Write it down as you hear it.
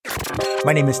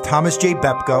My name is Thomas J.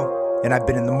 Bepko, and I've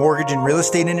been in the mortgage and real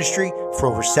estate industry for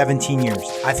over 17 years.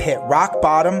 I've hit rock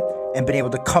bottom and been able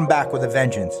to come back with a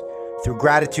vengeance through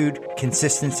gratitude,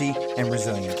 consistency, and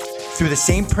resilience. Through the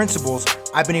same principles,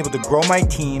 I've been able to grow my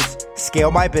teams,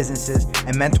 scale my businesses,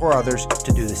 and mentor others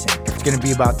to do the same. It's going to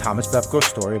be about Thomas Bepko's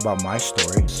story, about my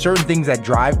story, certain things that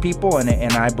drive people, and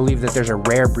I believe that there's a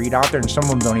rare breed out there, and some of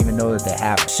them don't even know that they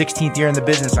have. 16th year in the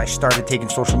business, I started taking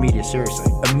social media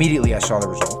seriously. Immediately, I saw the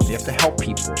results. You have to help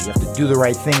people. You have to do the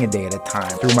right thing a day at a time.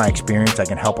 Through my experience, I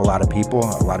can help a lot of people.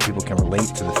 A lot of people can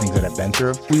relate to the things that I've been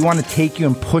through. We want to take you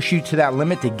and push you to that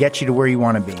limit to get you to where you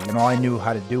want to be, and all I knew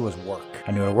how to do was work.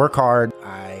 I knew how to work hard.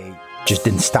 I just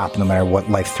didn't stop no matter what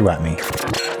life threw at me.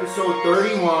 Episode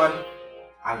 31,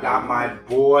 I got my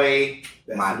boy,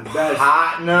 my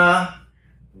partner,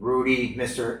 Rudy,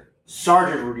 Mr.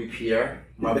 Sergeant Rudy Pierre,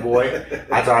 my boy.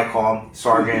 That's what I call him,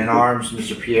 Sergeant in Arms,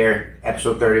 Mr. Pierre,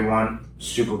 episode 31.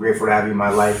 Super grateful to have you in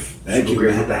my life. Thank you,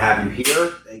 grateful man. to have you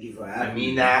here. Thank you for having me. I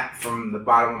mean that from the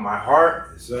bottom of my heart.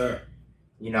 Yes, sir.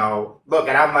 You know, look,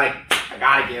 and I'm like, I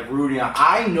gotta give Rudy,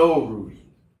 I know Rudy.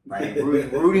 Right?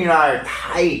 Rudy and I are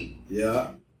tight.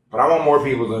 Yeah. But I want more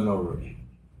people to know Rudy.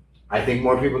 I think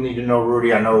more people need to know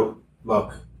Rudy. I know,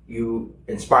 look, you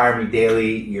inspire me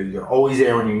daily. You're always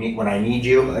there when I need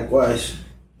you. Likewise.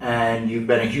 And you've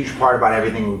been a huge part about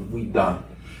everything we've done,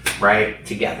 right?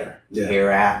 Together. Yeah. Here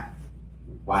at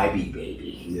YB,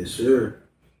 baby. Yes, sir.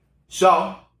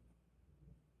 So,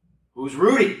 who's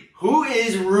Rudy? Who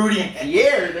is Rudy and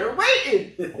Pierre? They're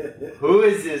waiting. Who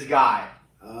is this guy?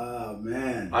 Oh,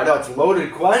 man. I know it's a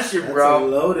loaded question, bro. That's a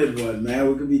loaded one, man.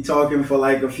 We could be talking for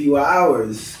like a few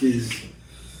hours because,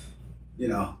 you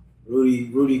know,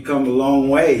 Rudy come a long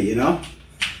way, you know?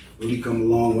 Rudy come a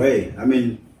long way. I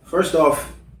mean, first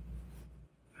off,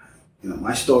 you know,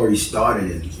 my story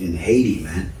started in Haiti,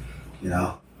 man. You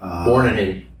know? Born in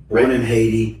Haiti. Born in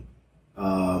Haiti.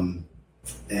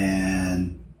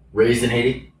 And... Raised in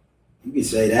Haiti? You could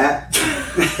say that.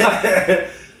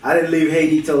 I didn't leave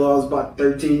Haiti till I was about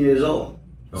 13 years old.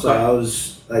 Okay. So I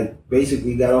was like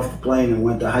basically got off the plane and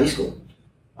went to high school.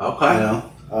 Okay. You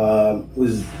know, it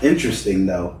was interesting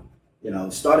though. You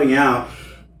know, starting out,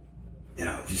 you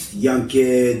know, just a young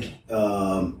kid.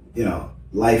 You know,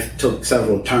 life took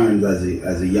several turns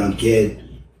as a young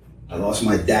kid. I lost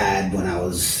my dad when I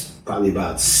was probably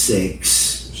about 6.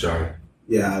 Sorry.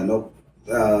 Yeah. Nope.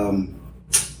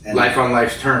 And life on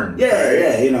life's turn. Yeah, right?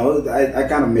 yeah, you know, I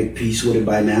kind of make peace with it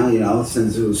by now, you know,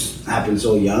 since it happened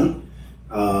so young.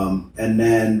 And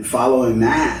then following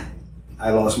that, I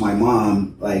lost my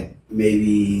mom, like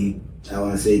maybe, I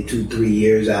want to say 2-3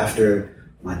 years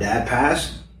after my dad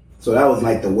passed. So that was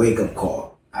like the wake-up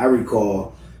call. I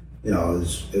recall, you know,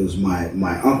 it was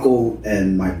my uncle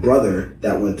and my brother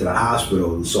that went to the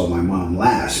hospital and saw my mom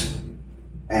last.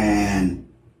 And,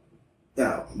 you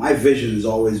know, my vision has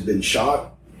always been sharp.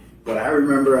 But I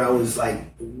remember I was like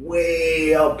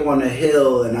way up on a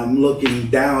hill and I'm looking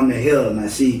down the hill and I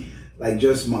see like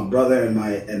just my brother and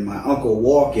my uncle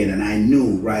walking and I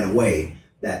knew right away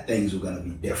that things were going to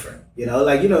be different. You know,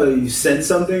 like, you know, you sense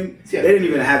something. Yeah. They didn't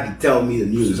even have to tell me the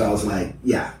news. I was like,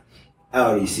 yeah, I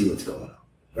already see what's going on.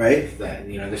 Right? That,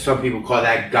 you know, there's some people call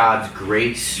that God's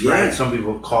grace, yeah. Right? Some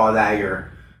people call that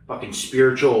your fucking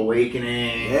spiritual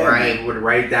awakening, yeah, right? Man. Would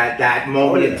right that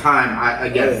moment in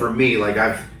time. For me, like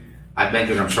I've been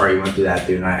through it. I'm sorry you went through that,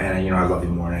 dude. And you know, I love you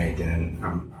more than anything,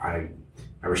 and I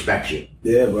respect you.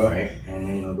 Yeah, bro. Right? And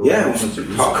you know, it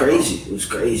was crazy. It was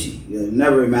crazy. You know,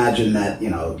 never imagined that,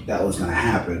 you know, that was gonna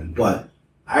happen. But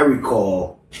I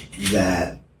recall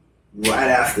that right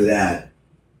after that,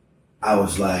 I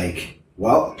was like,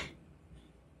 well,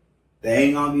 there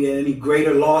ain't gonna be any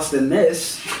greater loss than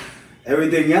this.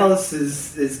 Everything else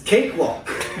is cakewalk.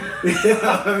 You know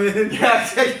what I mean?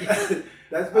 Yeah.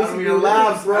 That's basically a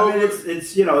laugh, bro. I mean,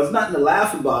 it's you know, it's nothing to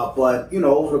laugh about, but you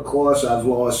know, over the course, I've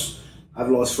lost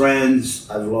friends,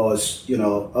 I've lost, you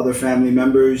know, other family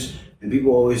members, and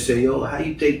people always say, "Yo, how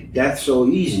you take death so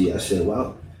easy?" I said,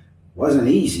 "Well, it wasn't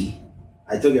easy.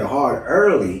 I took it hard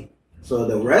early, so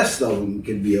the rest of them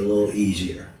could be a little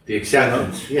easier." The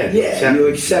acceptance, you know?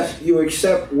 You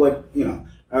accept what you know.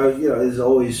 There's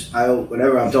always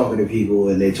whenever I'm talking to people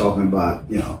and they're talking about,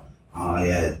 you know,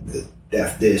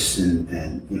 death, this,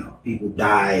 and you know, people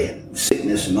die and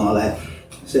sickness and all that.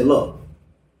 I say, look,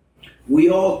 we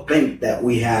all think that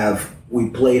we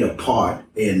played a part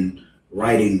in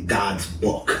writing God's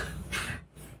book,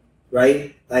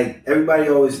 right? Like everybody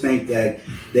always think that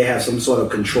they have some sort of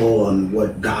control on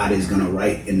what God is going to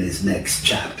write in his next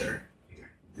chapter,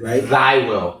 right? Thy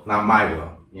will, not my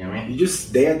will. You know what I mean? You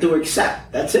just dare to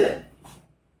accept. That's it.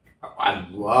 I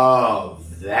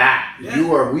love that.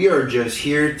 Yeah. We are just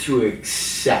here to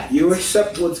accept. You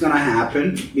accept what's going to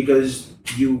happen because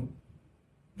you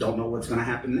don't know what's going to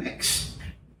happen next,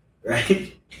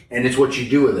 right? And it's what you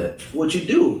do with it. What you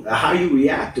do, how you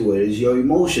react to it, is your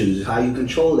emotions, how you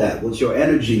control that. What's your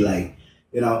energy like?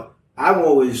 You know, I've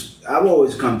always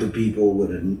come to people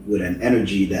with an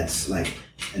energy that's like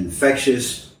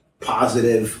infectious,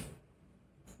 positive,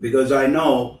 because I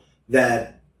know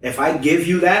that if I give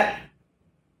you that,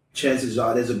 chances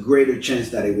are there's a greater chance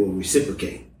that it will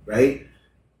reciprocate, right?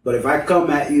 But if I come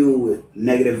at you with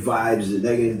negative vibes and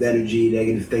negative energy,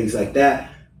 negative things like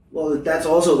that, well, that's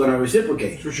also going to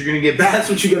reciprocate. That's what you're going to get back. That's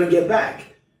what you're going to get back.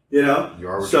 You know? You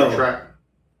are what you attract.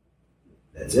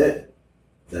 That's it.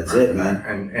 That's it,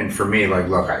 man. And for me, like,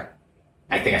 look,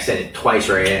 I think I said it twice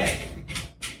right.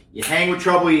 You hang with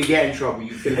trouble, you get in trouble.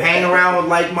 You hang around with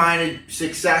like-minded,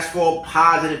 successful,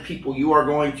 positive people, you are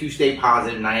going to stay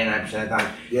positive 99% of the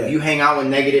time. Yeah. If you hang out with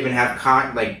negative and have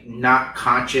not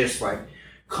conscious, like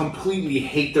completely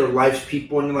hate their lives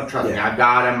people in your life, trust me, I've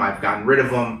got them, I've gotten rid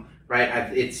of them,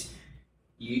 right?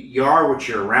 You are what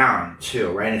you're around too,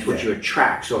 right? It's what you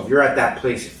attract. So if you're at that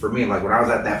place, for me, like when I was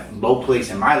at that low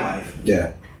place in my life,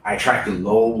 I attracted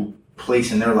low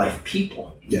place in their life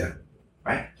people. Yeah.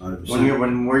 Right? 100%.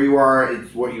 When where you are,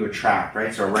 it's what you attract,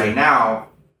 right? So right now,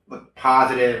 look,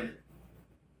 positive,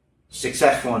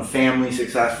 successful in family,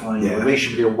 successful in your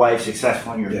relationship with your wife,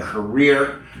 successful in your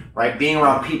career, right? Being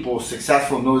around people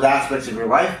successful in those aspects of your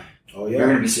life, you're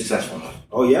going to be successful in those.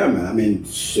 Oh yeah, man. I mean,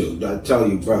 shoot, I tell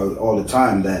you, bro, all the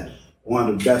time that one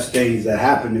of the best things that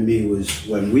happened to me was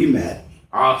when we met.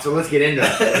 Oh, so let's get into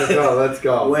that. Let's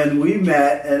go. When we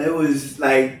met, and it was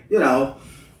like, you know,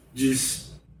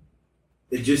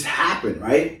 it just happened,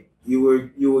 right? You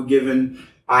were given.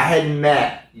 I had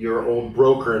met your old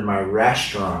broker in my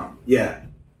restaurant. Yeah.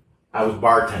 I was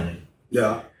bartending.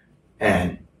 Yeah.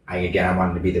 And I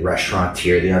wanted to be the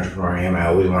restaurateur, the entrepreneur I am. I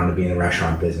always wanted to be in the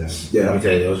restaurant business. Yeah. Let me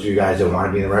tell you, those of you guys that want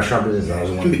to be in the restaurant business, I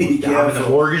was want to be down in the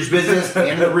mortgage business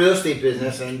and the real estate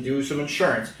business and do some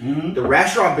insurance. Mm-hmm. The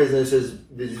restaurant business is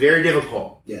very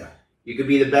difficult. Yeah. You could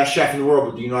be the best chef in the world,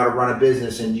 but do you know how to run a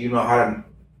business and do you know how to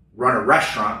run a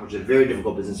restaurant, which is a very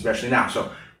difficult business, especially now. So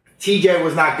TJ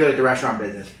was not good at the restaurant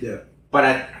business. Yeah.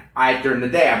 But I during the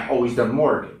day, I've always done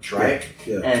mortgage, right?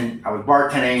 Yeah. And I was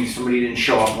bartending. Somebody didn't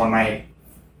show up one night.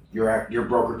 Your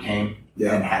broker came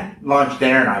and had lunch,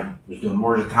 dinner, and I was doing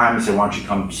mortgage at the time. He said, "Why don't you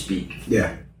come speak?"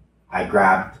 Yeah. I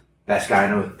grabbed best guy I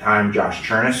know at the time, Josh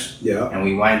Chernus. Yeah. And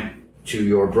we went to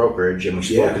your brokerage and we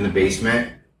spoke in the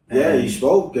basement. Yeah, you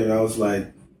spoke, and I was like,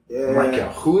 I'm like, yo,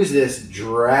 who is this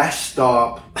dressed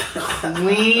up,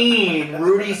 clean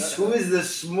Rudy? Who is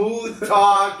this smooth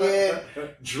talking,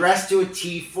 dressed to a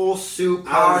T, full suit,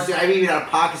 I even had a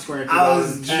pocket square in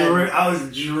 2010. I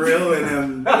was drilling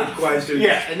him with questions.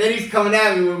 Yeah, and then he's coming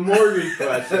at me with mortgage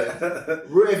questions.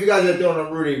 If you guys don't know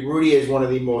Rudy is one of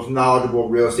the most knowledgeable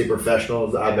real estate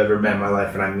professionals I've ever met in my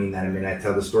life, and I mean that. I mean, I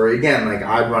tell the story again. Like,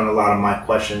 I run a lot of my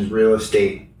questions real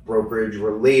estate brokerage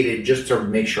related just to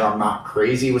make sure I'm not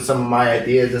crazy with some of my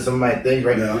ideas and some of my things,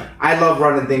 right? Yeah. I love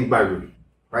running things by Rudy,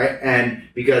 right? And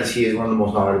because he is one of the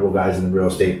most knowledgeable guys in the real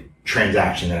estate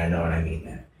transaction that I know, and I mean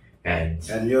that.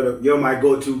 And you're my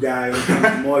go-to guy when it comes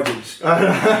to mortgage. It's not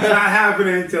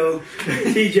happening until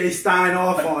TJ sign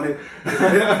off on it.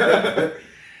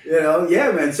 You know,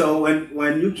 yeah, man. So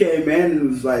when you came in, it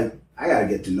was like, I gotta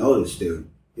get to know this dude,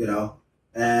 you know.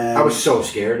 And I was so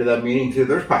scared of that meeting too.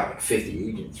 There's probably like 50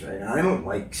 agents, right? I don't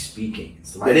like speaking and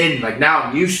stuff. I didn't, like, now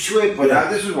I'm used to it, but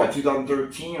this was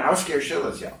 2013. I was scared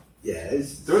shitless, yo. Yeah,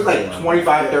 there was like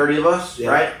 25, 30 of us,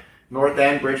 right? North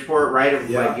End, Bridgeport, right? It was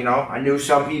like, you know, I knew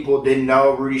some people didn't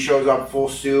know. Rudy shows up full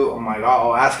suit. I'm like,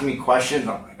 asking me questions.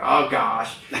 I'm like, oh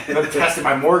gosh, I'm testing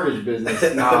my mortgage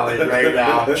business knowledge right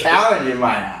now, challenging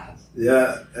my ass.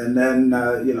 Yeah, and then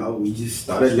you know, we just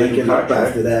started linking up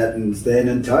after that and staying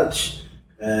in touch.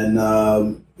 And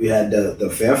we had the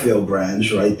Fairfield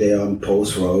branch right there on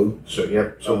Post Road. So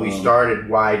we started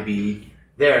YB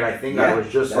there, and I think I was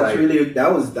just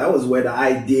that was where the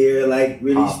idea like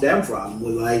really stemmed from.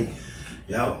 Was like,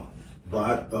 yo,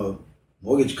 bought a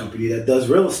mortgage company that does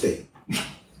real estate.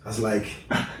 I was like,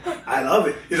 I love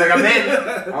it. He's like, I'm in.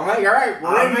 I'm like, all right,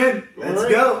 I'm in. Let's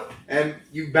go. And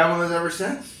you've been with us ever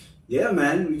since. Yeah,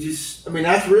 man. I mean,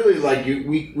 that's really like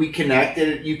we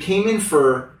connected. You came in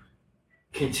for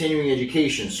continuing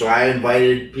education, so I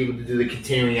invited people to do the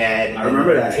continuing ed. I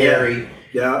remember that. Terry,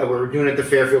 we were doing it at the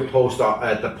Fairfield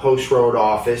at the Post Road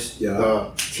office,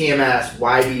 the TMS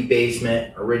YB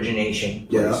basement origination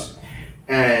place,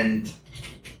 and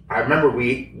I remember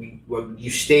you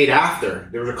stayed after.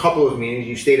 There was a couple of meetings.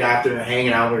 You stayed after and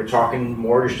hanging out. We were talking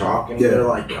mortgage talk, and we were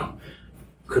like,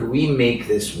 could we make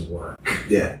this work?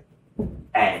 Yeah.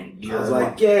 And I was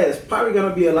like, yeah, it's probably going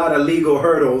to be a lot of legal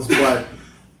hurdles, but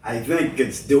I think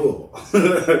it's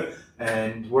doable.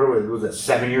 And what was it?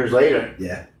 7 years later.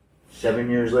 Yeah. 7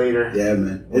 years later. Yeah,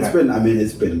 man. It's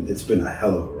been a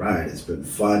hell of a ride. It's been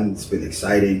fun. It's been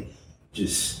exciting.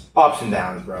 Just ups and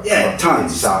downs, bro. Yeah,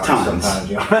 tons. Sometimes,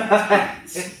 you know.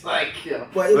 It's like,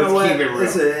 but you know what? Keep it real.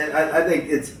 Listen, I think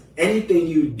it's anything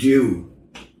you do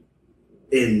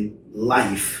in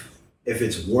life, if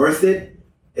it's worth it,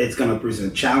 it's going to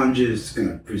present challenges, it's going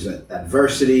to present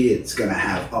adversity, it's going to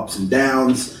have ups and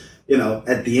downs. You know,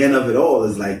 at the end of it all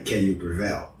is like, can you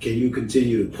prevail? Can you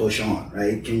continue to push on,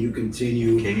 right? Can you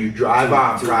drive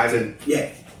on?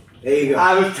 Yeah. There you go.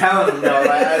 I was telling you,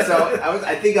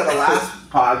 I think on the last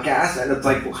podcast, and it's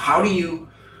like, well, how do you,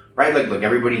 right? Like, look,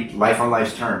 everybody, life on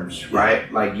life's terms,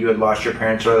 right? Like, you had lost your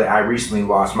parents early. I recently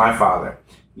lost my father,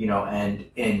 you know,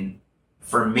 and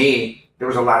for me, there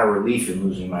was a lot of relief in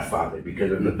losing my father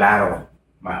because of the battle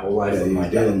my whole life with my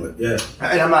dad.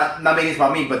 And I'm not making this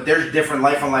about me, but there's different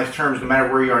life on life's terms no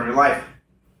matter where you are in your life.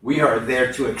 We are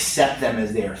there to accept them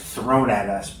as they are thrown at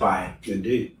us by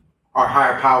our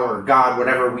higher power or God,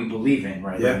 whatever we believe in,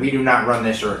 right? Yeah. Like, we do not run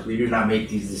this earth. We do not make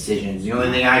these decisions. The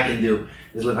only thing I can do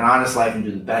is live an honest life and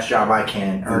do the best job I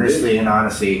can, earnestly and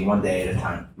honestly, one day at a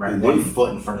time, right? One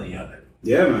foot in front of the other.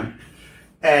 Yeah, man.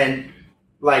 And,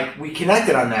 like, we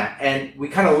connected on that, and we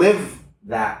kind of live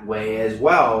that way as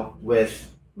well with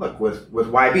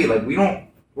YB. Like, we don't,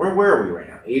 where are we right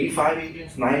now? 85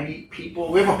 agents, 90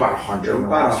 people? We have about 100.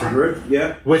 About 100,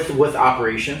 yeah. With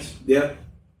operations. Yeah.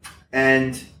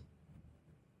 And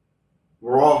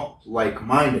we're all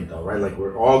like-minded, though, right? Like,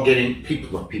 we're all getting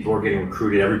people are getting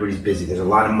recruited. Everybody's busy. There's a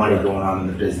lot of money going on in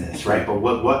the business, right? But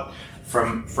what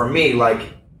for me,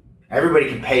 like, everybody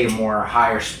can pay you more. A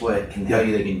higher split can tell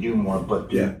you they can do more.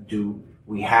 But do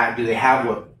they have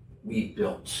what we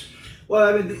built?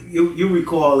 Well, I mean, you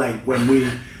recall, like, when we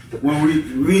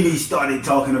really started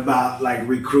talking about, like,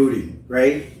 recruiting,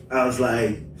 right? I was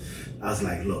like,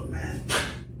 look, man,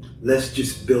 let's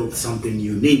just build something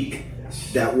unique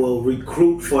that will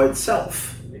recruit for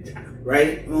itself,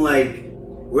 right? Like,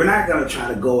 we're not gonna try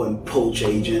to go and poach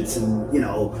agents and, you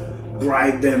know,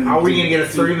 bribe them. How are we gonna get a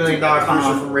 $30 million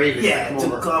commercial from Ravens? Yeah,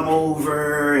 to come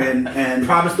over and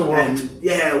promise the world. And,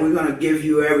 we're gonna give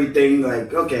you everything.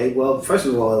 Like, okay, well, first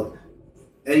of all,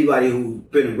 anybody who's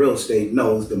been in real estate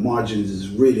knows the margins is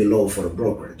really low for the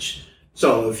brokerage.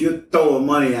 So if you're throwing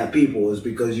money at people, it's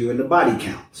because you're in the body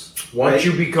counts. Once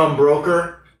you become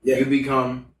broker, you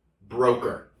become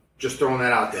broker. Just throwing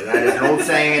that out there. That is an old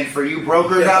saying, and for you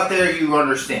brokers out there, you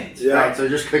understand. Right? So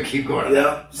just gonna keep going.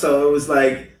 Yeah. So it was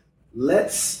like,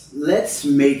 let's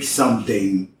make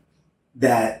something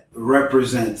that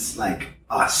represents, like,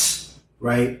 us,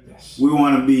 right? Yes. We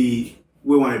want it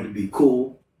to be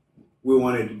cool. We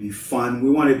want it to be fun. We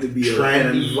want it to be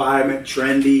an environment,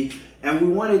 trendy, and we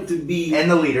want it to be and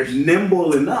the leaders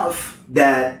nimble enough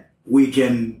that we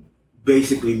can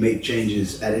basically make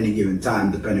changes at any given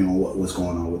time, depending on what's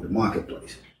going on with the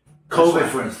marketplace. COVID,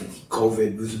 for instance.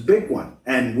 COVID was a big one.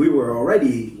 And we were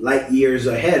already light years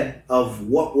ahead of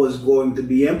what was going to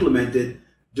be implemented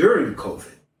during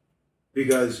COVID.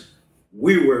 Because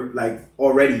we were, like,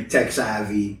 already tech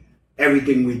savvy.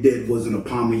 Everything we did was in the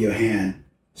palm of your hand.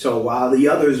 So while the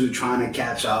others were trying to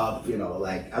catch up, you know,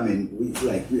 like, I mean,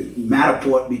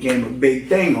 Matterport became a big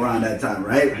thing around that time,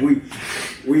 right?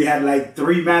 We had like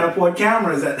 3 Matterport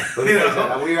cameras at, you know.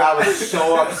 I was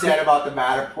so upset about the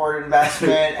Matterport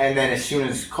investment, and then as soon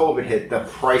as COVID hit, the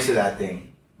price of that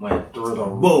thing went through the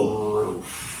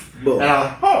roof. Boom. And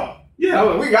I was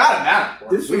like, we got a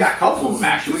Matterport. We got a couple of them,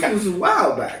 actually. This was a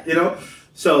while back, you know.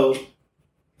 So,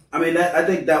 I mean, I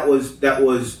think that was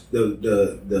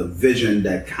the vision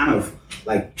that kind of,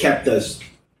 like, kept us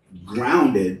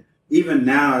grounded. Even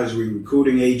now, as we're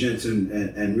recruiting agents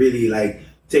and really, like,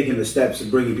 taking the steps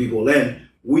of bringing people in,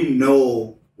 we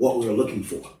know what we're looking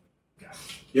for.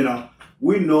 You know,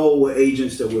 we know what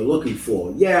agents that we're looking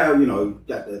for. Yeah, you know,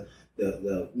 got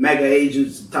the mega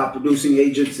agents, the top producing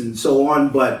agents, and so on.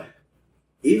 But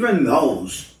even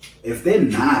those, if they're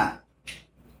not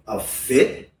a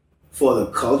fit for the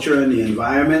culture and the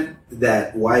environment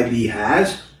that YB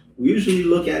has, we usually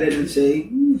look at it and say,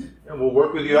 and we'll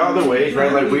work with you other ways,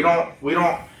 right? Like, we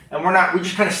don't, and we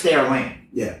just kind of stay our lane.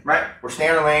 Yeah. Right? We're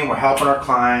staying our lane, we're helping our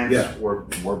clients, we're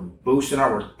boosting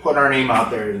we're putting our name out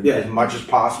there as much as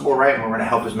possible, right? And we're going to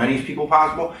help as many people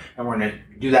possible, and we're going to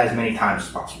do that as many times as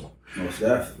possible. Most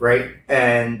definitely. Right?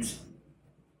 And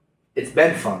it's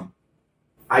been fun.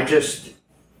 I just,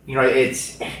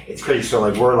 it's crazy. So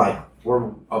like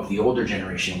we're of the older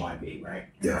generation YB, right?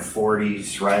 In our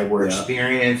 40s, right? We're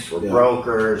experienced, we're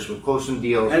brokers, we're closing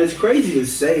deals. And it's crazy to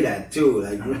say that too.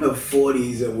 Like we're in the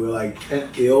 40s and we're like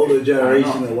the older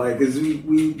generation of white, because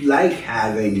we like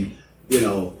having,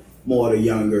 more of the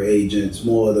younger agents,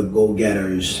 more of the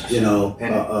go-getters, and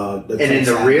in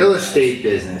the real estate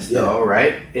business, though,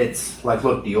 right? It's like,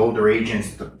 look, the older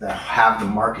agents that have the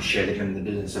market share, they've been in the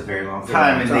business a very long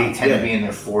time, and they tend to be in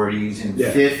their 40s and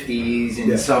 50s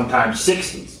and sometimes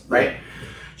 60s, right?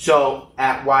 So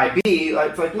at YB,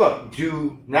 it's like, look,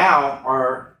 now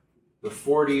are the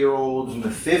 40-year-olds and the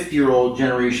 50-year-old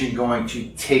generation going to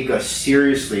take us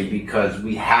seriously because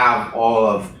we have all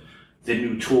of the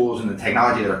new tools and the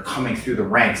technology that are coming through the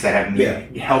ranks that have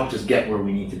helped us get where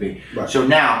we need to be. Right. So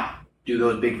now, do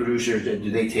those big producers, do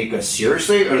they take us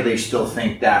seriously, or do they still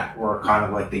think that we're kind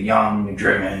of like the young and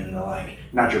driven and like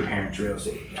not your parents' real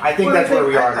estate? I think that's where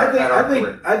we are. I think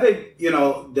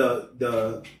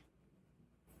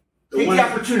the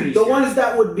opportunities. The ones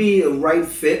that would be a right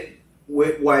fit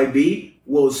with YB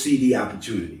will see the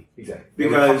opportunity. Exactly.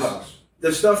 Because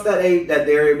the stuff that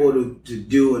they're able to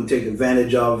do and take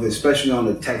advantage of, especially on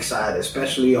the tech side,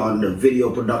 especially on the video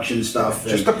production stuff,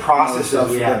 just the process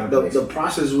the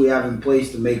process we have in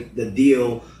place to make the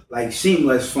deal like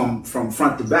seamless from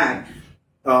front to back.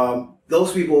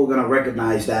 Those people are going to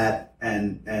recognize that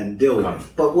and deal with it.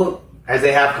 But as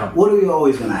they have come, what are we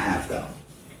always going to have though?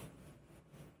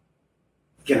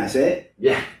 Can I say it?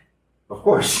 Yeah, of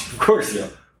course, yeah.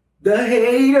 The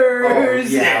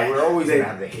haters. We're always going to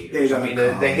have the haters. I mean,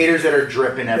 the haters that are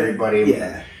dripping everybody.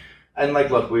 And like,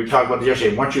 look, we were talking about this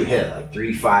yesterday. Once you hit like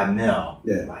 3-5 mil,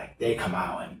 like they come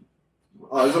out and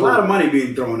there's a lot of money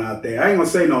being thrown out there. I ain't gonna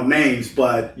say no names,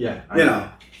 but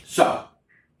So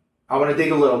I want to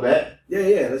dig a little bit.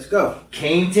 Yeah, let's go.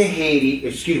 Came to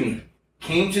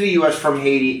the U.S. from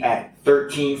Haiti at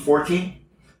 13, 14?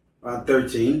 Around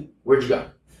 13. Where'd you go?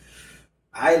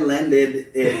 I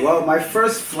landed my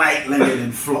first flight landed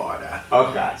in Florida.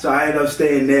 Okay. So I ended up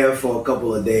staying there for a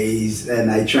couple of days, and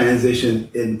I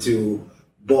transitioned into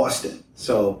Boston.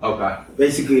 So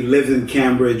basically lived in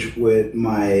Cambridge with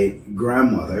my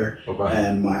grandmother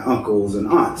and my uncles and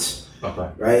aunts. Okay.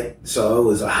 Right? So it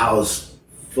was a house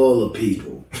full of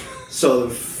people. So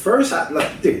first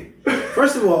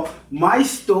of all, my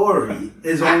story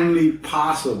is only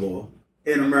possible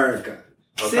in America.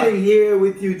 Sitting here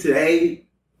with you today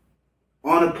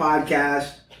on a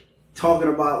podcast, talking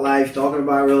about life, talking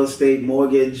about real estate,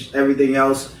 mortgage, everything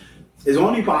else, is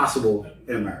only possible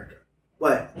in America.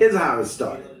 But here's how it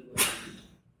started.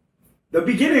 The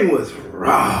beginning was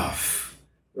rough,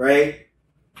 right?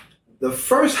 The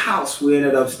first house we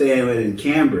ended up staying with in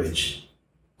Cambridge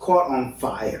caught on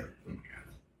fire.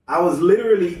 I was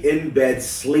literally in bed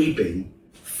sleeping.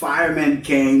 Firemen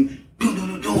came,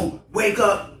 wake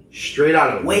up. Straight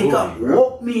out of the Wake movie, up, bro.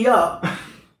 Woke me up,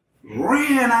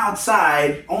 ran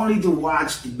outside only to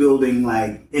watch the building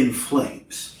like in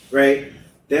flames, right?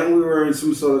 Then we were in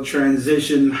some sort of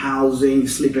transition housing,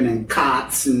 sleeping in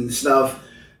cots and stuff.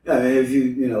 I mean, if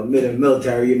you mid and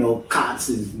military, cots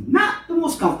is not the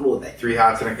most comfortable thing. 3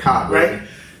 hots and a cot, right?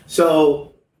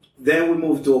 So then we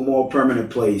moved to a more permanent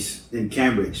place in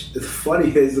Cambridge.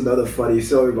 Here's another funny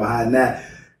story behind that.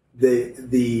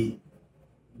 The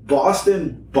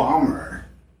Boston bomber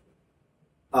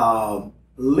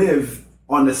lived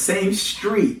on the same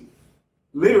street,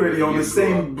 literally on the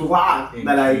same block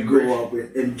that I grew up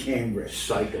in Cambridge.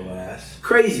 Psycho ass.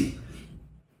 Crazy.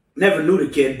 Never knew the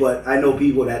kid, but I know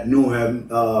people that knew him.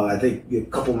 I think a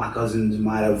couple of my cousins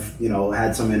might have,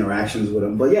 had some interactions with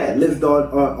him. But yeah, lived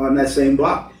on that same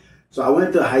block. So I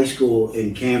went to high school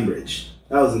in Cambridge.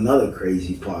 That was another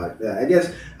crazy part. I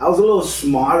guess I was a little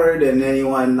smarter than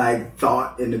anyone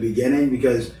thought in the beginning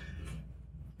because,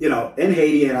 in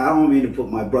Haiti, and I don't mean to put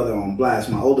my brother on blast,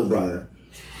 my older brother,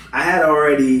 I had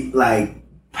already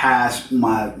passed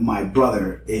my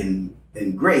brother in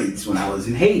grades when I was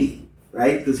in Haiti,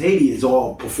 right? Because Haiti is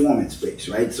all performance based,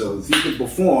 right? So if you can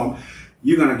perform,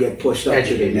 you're gonna get pushed up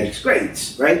to the next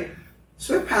grades, right?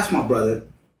 So I passed my brother.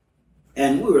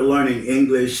 And we were learning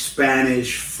English,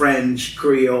 Spanish, French,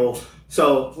 Creole.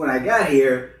 So when I got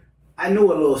here, I knew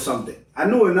a little something. I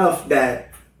knew enough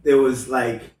that there was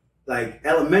like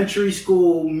elementary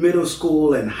school, middle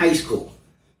school, and high school.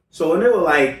 So when they were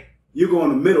like, you're going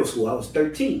to middle school, I was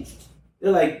 13.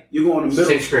 They're like, you're going to middle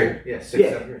school. 6th grade. Yeah,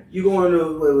 6th grade. You're going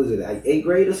to, what was it, 8th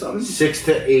grade or something? 6th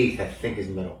to 8th, I think, is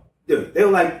middle. Dude, they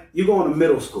were like, you're going to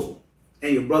middle school,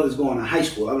 and your brother's going to high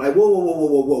school. I'm like,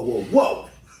 whoa.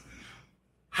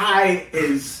 High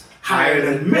is higher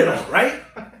than middle, right?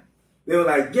 They were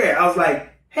like, yeah. I was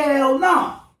like, Hell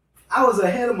no. I was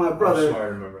ahead of my brother. I'm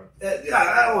smarter than my brother.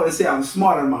 I don't want to say I'm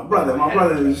smarter than my brother. My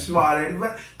brother is smarter,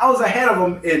 but I was ahead of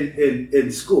him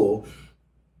in school,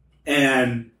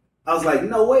 and I was like,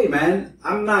 no way, man.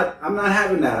 I'm not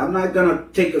having that. I'm not gonna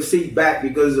take a seat back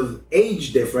because of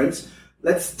age difference.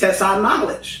 Let's test our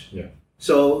knowledge. Yeah.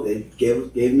 So they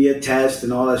gave me a test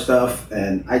and all that stuff,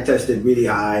 and I tested really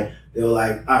high. They were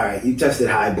like, all right, you tested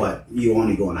high, but you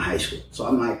only going to high school. So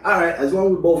I'm like, all right, as long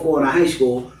as we both going to high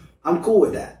school, I'm cool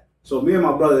with that. So me and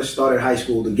my brother started high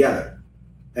school together,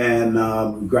 and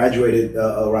we graduated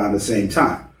around the same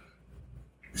time.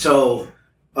 So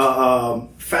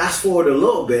fast forward a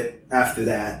little bit after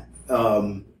that,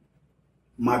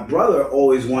 my brother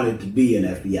always wanted to be an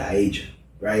FBI agent,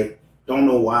 right? Don't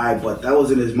know why, but that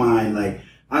was in his mind, like,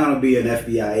 I'm going to be an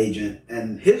FBI agent.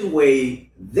 And his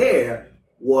way there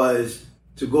was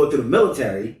to go to the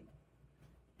military,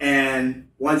 and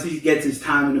once he gets his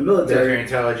time in the military,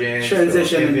 intelligence,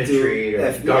 transition infantry,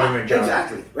 into FBI. Government job.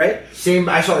 Exactly, right?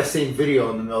 I saw the same video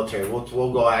in the military.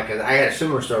 We'll go at because I had a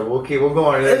similar story. We'll go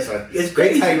on to this one. It's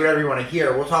crazy. Tell you whatever you want to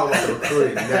hear. We'll talk about the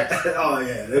recruiting next. Oh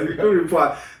yeah, the recruiting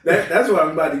part. That's what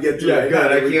I'm about to get to. Yeah, right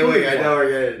good. now, I can't wait. I know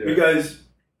we're gonna do it. Because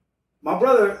my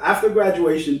brother, after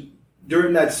graduation,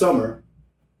 during that summer,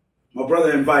 my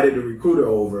brother invited the recruiter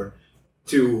over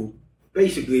to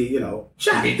basically,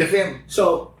 chat. Meet the family.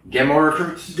 So get more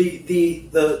recruits.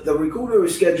 The recruiter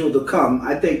was scheduled to come,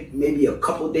 I think maybe a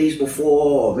couple of days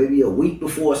before, or maybe a week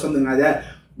before, something like that.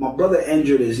 My brother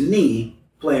injured his knee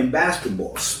playing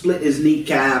basketball, split his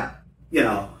kneecap,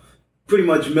 pretty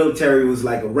much military was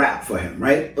like a wrap for him,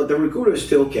 right? But the recruiter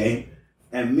still came,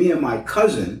 and me and my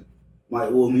cousin,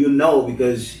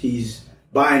 because he's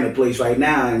buying a place right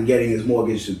now and getting his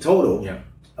mortgage to total. Yeah.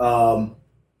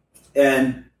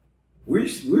 And we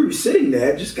were sitting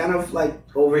there just kind of like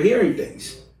overhearing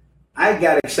things. I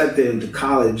got accepted into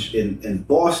college in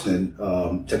Boston,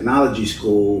 technology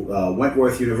school,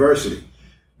 Wentworth University.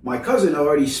 My cousin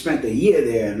already spent a year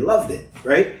there and loved it,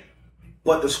 right?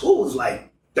 But the school was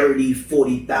like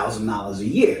 $30,000, $40,000 a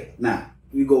year. Now,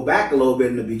 you go back a little bit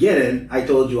in the beginning, I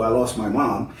told you I lost my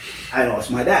mom, I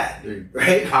lost my dad,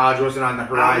 right? College wasn't on the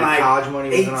horizon. Like College money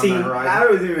wasn't 18, on the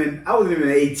horizon. I wasn't even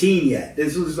 18 yet.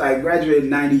 This was like graduated in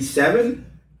 97.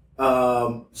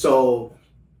 So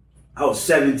I was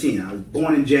 17. I was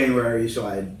born in January, so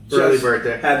I just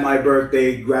had my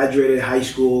birthday, graduated high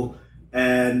school,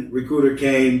 and recruiter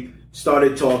came,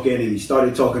 started talking, and he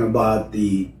started talking about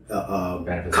the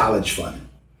college fund.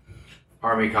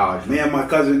 Army college. Me and my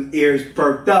cousin ears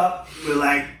perked up. We're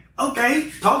like, okay,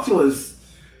 talk to us.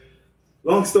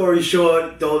 Long story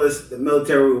short, told us the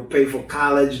military will pay for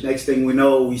college. Next thing we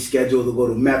know, we scheduled to go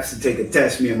to MEPS to take a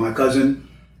test, me and my cousin,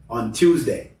 on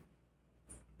Tuesday.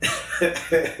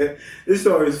 This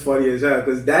story is funny as hell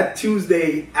because that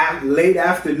Tuesday late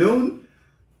afternoon,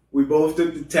 we both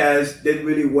took the test, did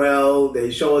really well. They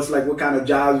show us like what kind of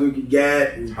jobs we could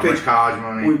get. How much college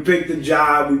money? We picked the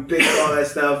job, we picked all that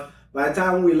stuff. By the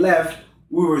time we left,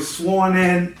 we were sworn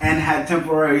in and had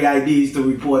temporary IDs to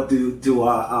report to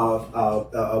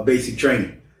our basic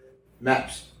training.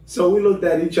 MEPS. So we looked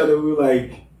at each other, we were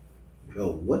like,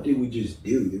 yo, what did we just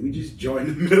do? Did we just join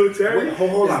the military? Wait,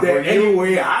 hold on. Is there any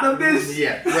way out of this?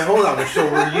 Yeah. Wait, hold on. So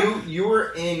were you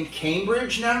were in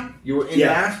Cambridge now? You were in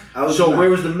Mass? Where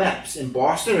was the MEPS? In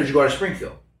Boston, or did you go to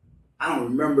Springfield? I don't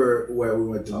remember where we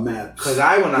went to MEPS. Because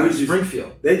I went out to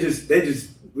Springfield.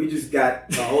 We just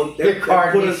got a whole. They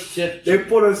put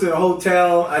us in a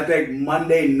hotel. I think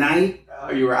Monday night. Oh,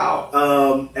 you were out.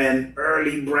 And bright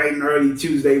and early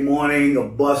Tuesday morning, a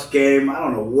bus came. I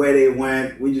don't know where they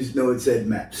went. We just know it said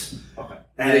MEPS. Okay.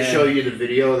 And they show you the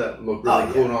video that looked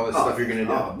really cool and all this stuff you're gonna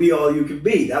do. Be all you can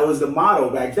be. That was the motto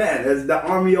back then. As the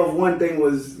Army of One thing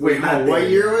was. Wait, what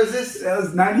year was this? That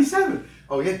was 97.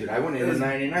 Oh yeah, dude, I went in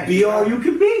 99. Be all you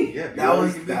can be. Yeah, that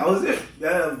was it.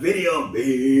 The video.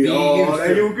 Be all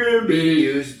that you can be.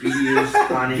 BDUs,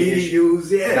 BDUs,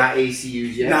 yeah. Not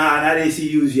ACUs yet. Nah, not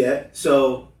ACUs yet.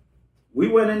 So we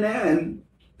went in there and,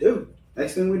 dude,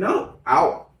 next thing we know,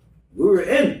 out. We were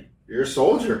in. You're a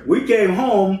soldier. We came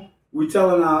home. We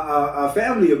telling our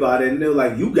family about it, and they were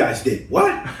like, "You guys did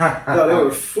what?" So they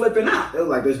were flipping out. They were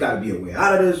like, "There's got to be a way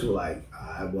out of this." We're like,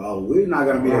 "Well, we're not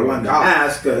going to be the one to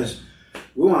ask because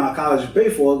we want our college to pay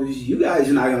for it. Because you guys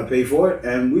are not going to pay for it,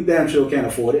 and we damn sure can't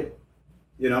afford it."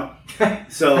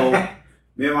 So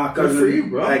me and my cousin, good for you,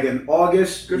 bro. like in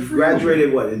August, we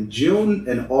graduated. In June?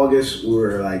 In August, we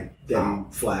were like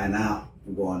flying out.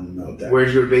 We're going to the military. Where'd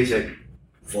you go to basic?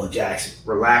 Fort Jackson.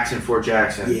 Relax in Fort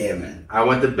Jackson. Yeah, man. I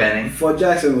went to Benning. Fort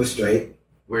Jackson was straight.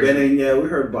 Benning, yeah, we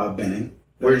heard about Benning.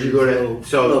 Where'd you go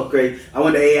to? Great. I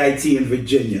went to AIT in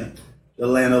Virginia. the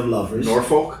land of lovers.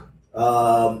 Norfolk?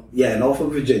 Yeah,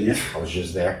 Norfolk, Virginia. I was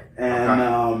just there.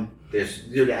 And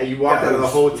dude, you walk out of the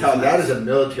hotel. That is a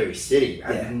military city.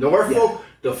 Yeah. Norfolk,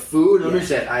 the food. Let me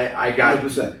say, I got.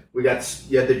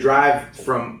 100%. You had to drive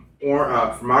from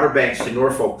Outer Banks to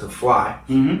Norfolk to fly.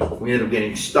 Mm-hmm. We ended up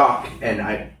getting stuck,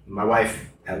 and my wife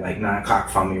at like 9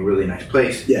 o'clock found me a really nice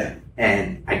place. Yeah.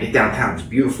 And I get downtown. It's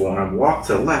beautiful, and I walk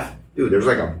to the left. Dude, there's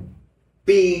like a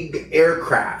big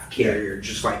aircraft carrier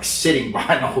just like sitting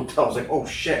behind the hotel. I was like, oh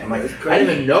shit. I'm like, I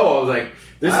didn't even know. I was like,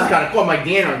 this is kind of cool. I'm like,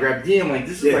 Dan, I grabbed Dan. I'm like,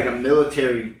 this is like a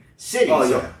military city. Oh,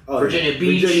 so yeah. Virginia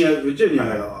Beach.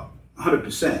 Virginia,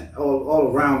 100%.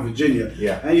 All around Virginia.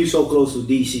 Yeah. And you're so close to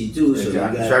DC too. So,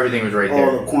 exactly. you got So everything was right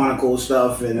there. all the Quantico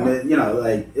stuff and,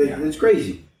 it's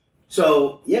crazy.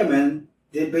 So, yeah, man.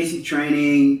 Did basic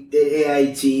training, did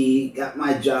AIT, got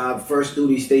my job, first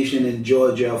duty station in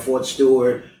Georgia, Fort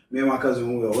Stewart. Me and my cousin,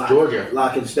 we were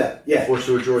lock and step. Yeah. Fort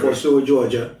Stewart, Georgia. Fort Stewart,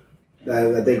 Georgia.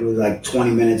 I think it was like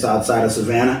 20 minutes outside of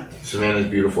Savannah. Savannah's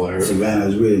beautiful, I heard. Savannah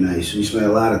is really nice. We spent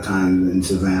a lot of time in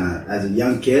Savannah. As a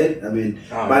young kid, I mean,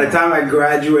 by the time I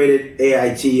graduated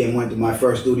AIT and went to my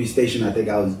first duty station, I think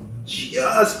I was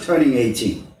just turning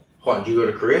 18. What, did you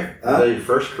go to Korea? Your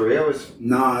first Korea was?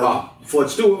 No,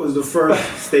 Fort Stewart was the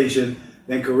first station,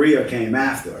 then Korea came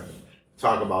after.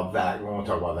 Talk about we won't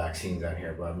talk about vaccines on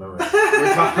here, but I remember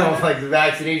we're talking about like the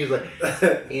vaccinations,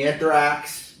 like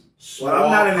anthrax. Well,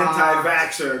 I'm not an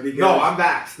anti-vaxxer because I'm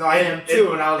vaxxed. No, I am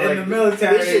too. And I was in like, the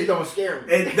military, this shit don't scare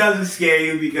me. It doesn't scare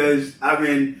you because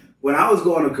when I was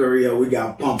going to Korea, we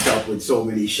got pumped up with so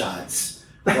many shots.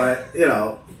 But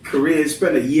Korea,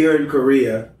 spent a year in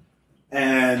Korea,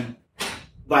 and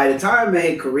by the time I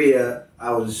hit Korea,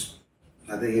 I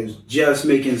think it was just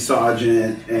making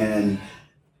sergeant and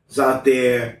was out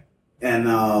there, and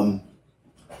I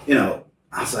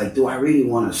was like, do I really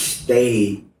want to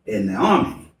stay in the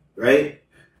Army, right?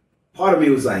 Part of me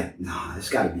was like, nah, there's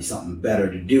got to be something better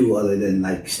to do other than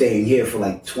like staying here for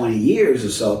like 20 years or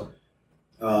so.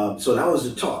 So that was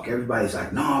the talk. Everybody's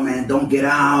like, no, man, don't get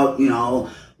out.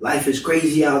 Life is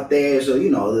crazy out there. So,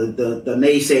 the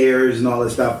naysayers and all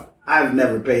this stuff, I've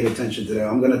never paid attention to them.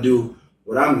 I'm going to do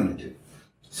what I'm going to do.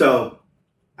 So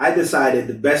I decided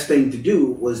the best thing to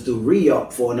do was to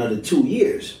re-up for another 2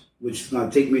 years, which is going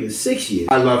to take me to 6 years.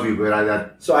 I love you,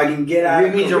 but so I can get out.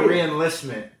 It means a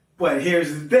re-enlistment. But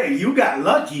here's the thing: you got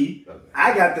lucky.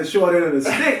 I got the short end of the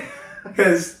stick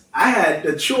because I had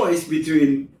the choice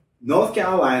between North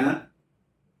Carolina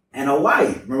and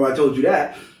Hawaii. Remember I told you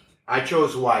that. I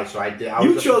chose Hawaii, so I did.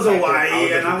 You chose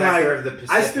Hawaii, and I'm like,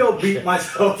 I still beat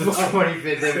myself up. The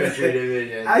 25th Infantry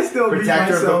Division. I still beat myself up.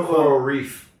 Protector of the Coral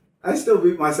Reef. I still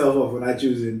beat myself up when I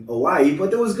choose in Hawaii, but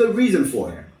there was good reason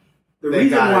for it. The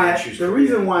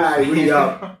reason why I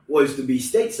re-up was to be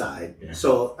stateside,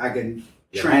 so I can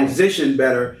transition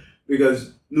better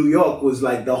because New York was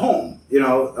like the home.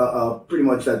 Pretty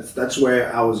much that's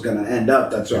where I was gonna end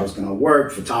up. That's where I was gonna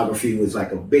work. Photography was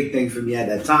like a big thing for me at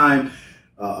that time.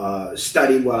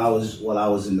 Studied while I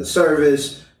was in the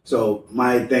service. So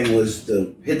my thing was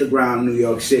to hit the ground in New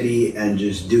York City and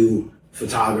just do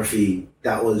photography.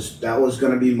 That was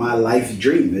going to be my life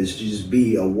dream, is to just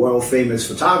be a world famous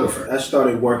photographer. I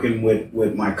started working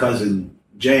with my cousin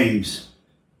James,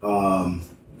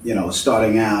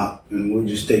 starting out, and we're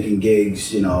just taking gigs,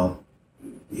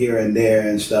 here and there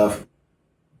and stuff.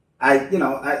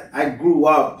 I grew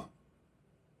up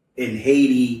in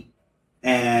Haiti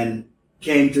and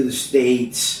came to the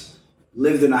States,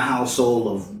 lived in a household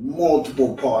of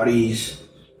multiple parties,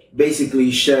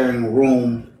 basically sharing a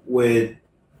room with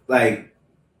I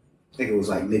think it was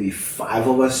like maybe 5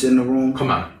 of us in the room.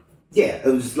 Come on. Yeah, it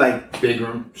was like... Big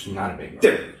room? It's not a big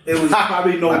room. It was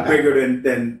probably no bigger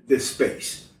than this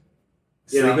space.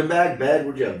 Sleeping bag, bed?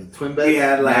 What'd you have? The twin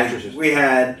beds? We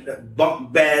had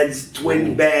bunk beds,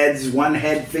 twin beds, one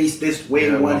head faced this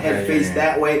way, one head faced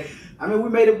that way. I mean, we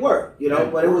made it work,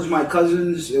 but it was my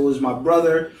cousins, it was my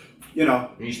brother,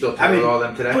 You still talk with all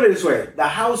them today? Put it this way, the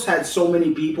house had so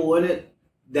many people in it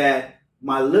that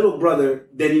my little brother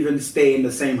didn't even stay in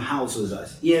the same house as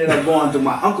us. He ended up going to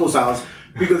my uncle's house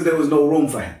because there was no room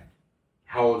for him.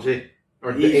 How old is he?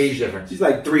 Or the age difference? He's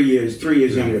like 3 years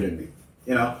younger than me,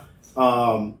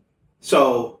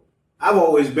 So I've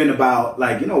always been about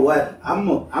like, you know what?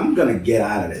 I'm going to get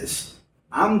out of this.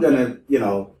 I'm going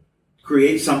to,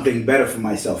 create something better for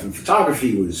myself. And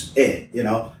photography was it,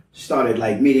 Started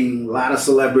like meeting a lot of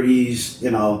celebrities,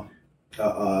 doing a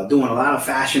lot of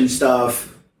fashion stuff.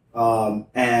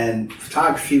 And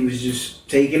photography was just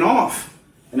taking off.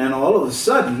 And then all of a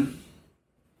sudden,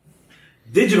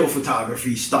 digital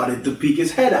photography started to peek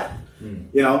its head out.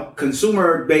 You know,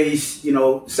 consumer-based, you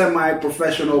know,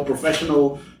 semi-professional,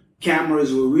 professional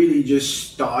cameras were really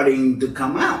just starting to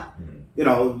come out. You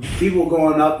know, people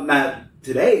growing up not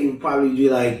today would probably be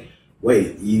like,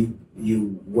 wait,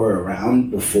 you were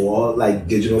around before like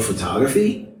digital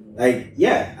photography? Like,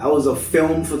 yeah, I was a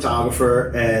film photographer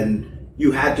and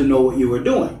you had to know what you were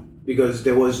doing because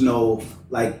there was no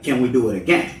like, can we do it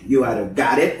again? You either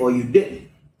got it or you didn't.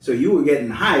 So you were getting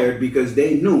hired because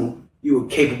they knew you were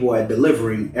capable at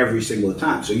delivering every single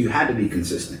time. So you had to be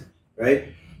consistent, right?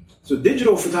 So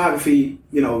digital photography,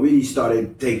 you know, really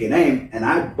started taking aim, and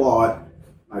I bought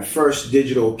my first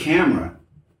digital camera.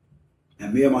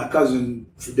 And me and my cousin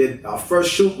did our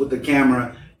first shoot with the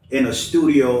camera in a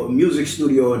studio, a music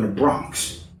studio in the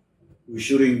Bronx. We were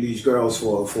shooting these girls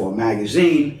for a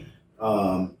magazine.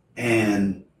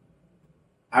 And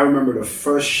I remember the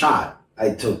first shot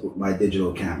I took with my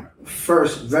digital camera.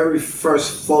 Very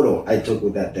first photo I took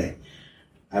with that thing.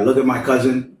 I looked at my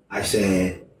cousin, I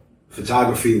said,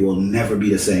 photography will never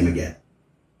be the same again.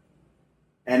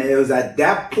 And it was at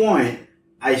that point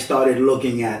I started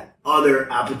looking at other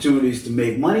opportunities to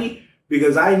make money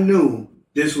because I knew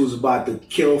this was about to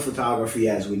kill photography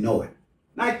as we know it.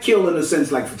 Not kill in the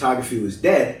sense like photography was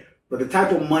dead, but the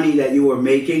type of money that you were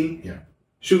making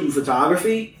shooting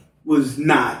photography was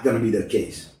not going to be the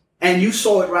case. And you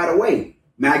saw it right away.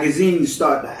 Magazines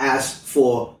start to ask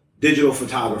for digital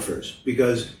photographers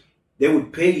because they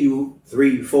would pay you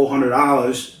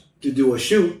 $300-400 to do a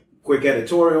shoot, quick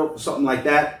editorial, something like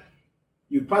that.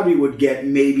 You probably would get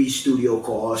maybe studio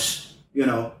costs, you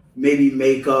know, maybe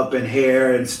makeup and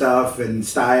hair and stuff and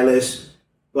stylists.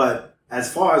 But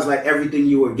as far as like everything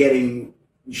you were getting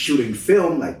shooting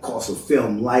film, like cost of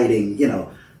film, lighting, you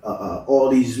know, all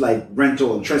these like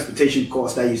rental and transportation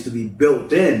costs that used to be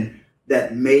built in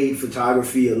that made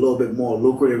photography a little bit more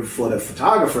lucrative for the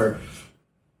photographer,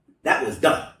 that was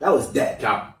done. That was dead.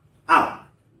 Out.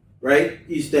 Right?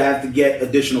 You used to have to get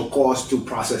additional costs to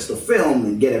process the film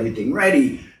and get everything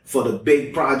ready. For the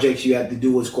big projects, you had to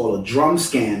do what's called a drum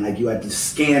scan. Like you had to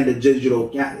scan the digital,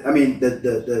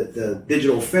 the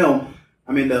digital film,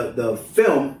 the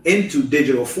film into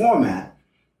digital format.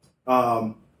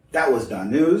 That was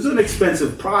done. It was an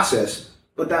expensive process,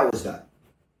 but that was done.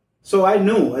 So I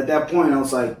knew at that point, I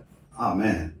was like, oh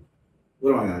man,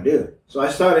 what am I going to do? So I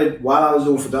started, while I was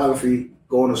doing photography,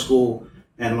 going to school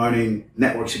and learning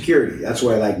network security. That's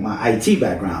where like my IT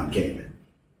background came in,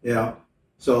 you know?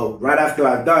 So right after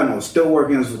I've done, I was still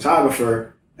working as a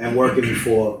photographer and working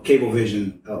for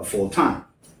Cablevision full time.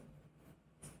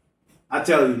 I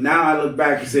tell you, now I look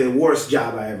back and say the worst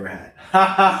job I ever had.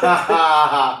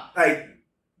 Like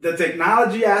the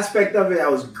technology aspect of it, I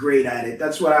was great at it.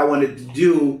 That's what I wanted to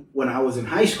do when I was in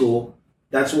high school.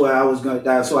 That's why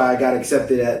I got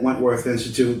accepted at Wentworth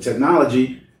Institute of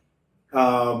Technology.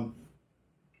 So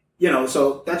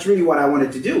that's really what I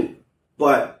wanted to do.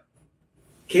 But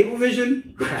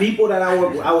Cablevision, the people that I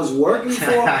was working for,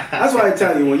 that's why I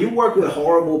tell you, when you work with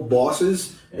horrible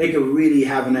bosses, they can really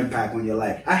have an impact on your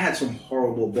life. I had some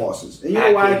horrible bosses. And you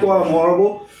know why I call them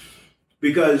horrible?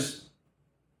 Because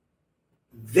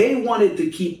they wanted to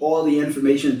keep all the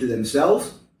information to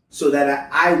themselves so that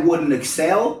I wouldn't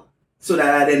excel, so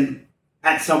that I didn't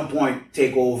at some point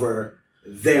take over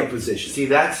their position. See,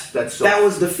 that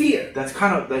was the fear. That's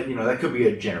kind of that could be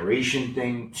a generation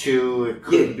thing too. It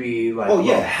could be like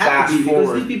fast forward.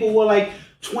 Because these people were like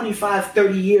 25,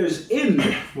 30 years in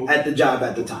at the job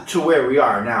at the time. To where we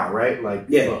are now, right? Like,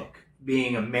 look,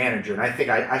 being a manager, and I think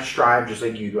I strive just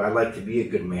like you do. I like to be a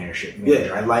good manager.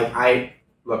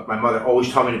 Look, my mother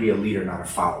always taught me to be a leader, not a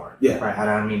follower. Yeah. Right? I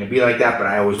don't mean to be like that, but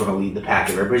I always want to lead the pack.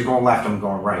 If everybody's going left, I'm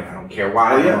going right. I don't care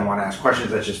why. I don't want to ask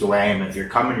questions. That's just the way I am. If you're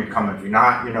coming, you're coming. If you're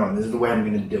not, you're not. And this is the way I'm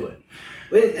going to do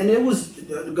it. And it was,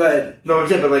 go ahead. No, I'm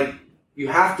saying, but like, you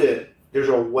have to, there's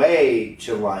a way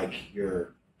to like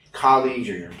your colleagues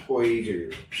or your employees or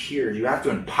your peers. You have to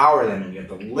empower them and you have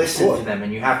to listen to them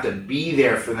and you have to be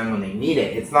there for them when they need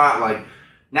it. It's not like,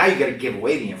 now you got to give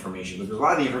away the information because a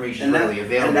lot of the information is readily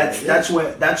available.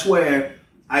 And that's where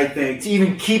I think to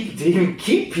even keep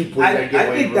people. I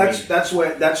think that's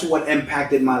what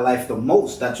impacted my life the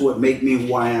most. That's what made me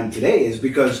who I am today. Is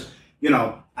because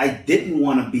I didn't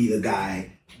want to be the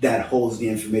guy that holds the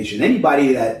information.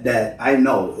 Anybody that I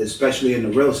know, especially in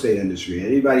the real estate industry,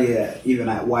 anybody even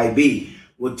at YB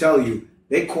will tell you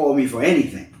they call me for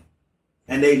anything,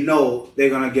 and they know they're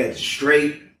gonna get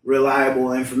straight,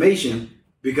 reliable information.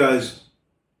 Because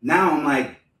now I'm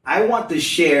like, I want to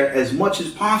share as much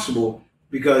as possible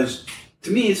because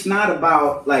to me, it's not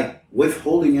about like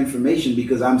withholding information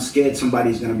because I'm scared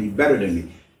somebody's going to be better than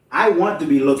me. I want to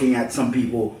be looking at some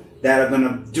people that are going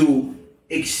to do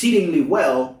exceedingly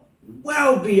well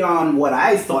beyond what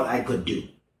I thought I could do,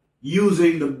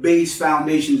 using the base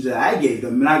foundations that I gave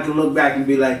them. And I can look back and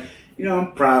be like, you know,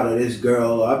 I'm proud of this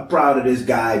girl, I'm proud of this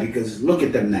guy, because look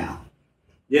at them now,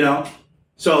 you know?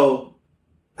 So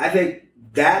I think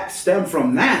that stemmed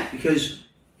from that, because,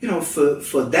 you know,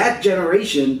 for that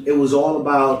generation, it was all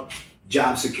about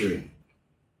job security.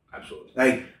 Absolutely.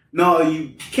 Like, no,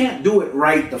 you can't do it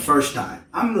right the first time.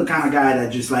 I'm the kind of guy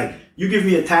that just like, you give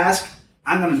me a task,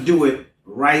 I'm going to do it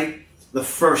right the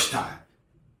first time.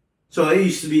 So it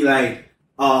used to be like,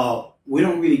 we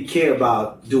don't really care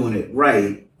about doing it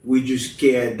right. We just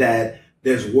care that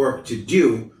there's work to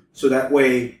do. So that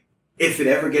way, if it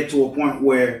ever get to a point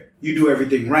where you do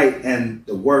everything right and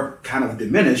the work kind of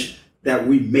diminished, that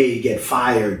we may get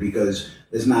fired because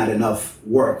there's not enough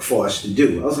work for us to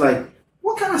do. I was like,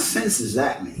 what kind of sense does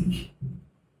that make?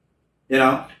 You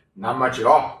know? Not much at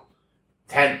all.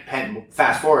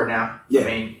 Fast forward now. Yeah. I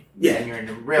mean, yeah. And you're in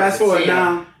the real fast forward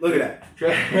now, look at that.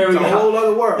 Here It's a whole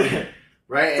other world.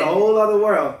 Right? It's a whole other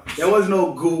world. There was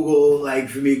no Google, like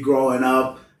for me growing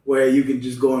up, where you could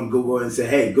just go on Google and say,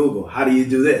 hey, Google, how do you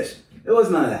do this? There was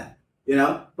none of that, you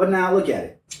know? But now look at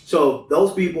it. So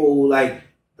those people who like,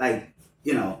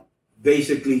 you know,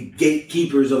 basically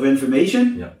gatekeepers of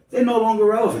information, they're no longer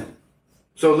relevant.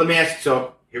 So let me ask you,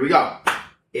 so here we go.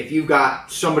 If you've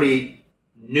got somebody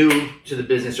new to the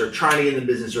business or trying to get in the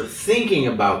business or thinking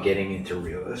about getting into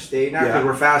real estate, now because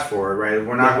we're fast forward, right?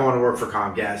 We're not going to work for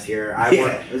Comcast here.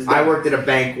 I worked at a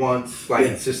bank once. Like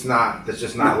that's just not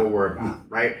what we're about,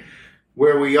 right?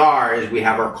 Where we are is we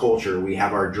have our culture, we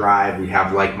have our drive, we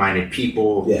have like-minded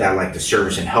people that like to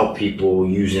service and help people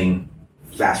using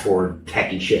fast forward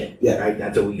techie shit. Right?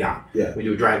 That's what we got. We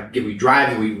do drive.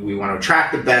 We want to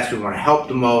attract the best. We want to help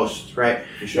the most. Right.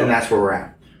 Sure. And that's where we're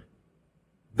at.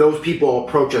 Those people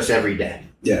approach us every day.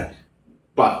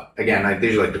 But again, like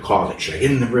these are like the calls. Like, should I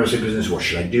get in the real estate business? What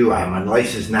should I do? I have my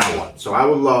license now. What? So I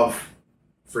would love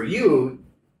for you,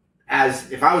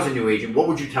 as if I was a new agent, what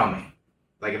would you tell me?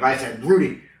 Like if I said,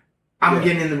 Rudy, I'm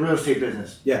getting in the real estate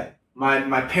business. My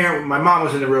mom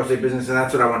was in the real estate business, and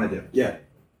that's what I want to do.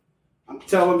 I'm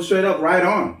telling them straight up, right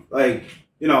on. Like,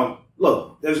 you know,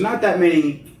 look, there's not that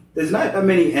many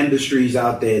industries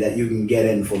out there that you can get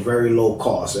in for very low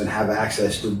cost and have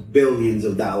access to billions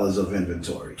of dollars of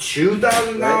inventory.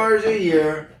 $2,000 a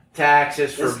year,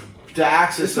 taxes for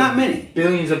it's not many.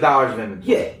 Billions of dollars of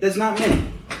inventory. Yeah, there's not many.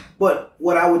 But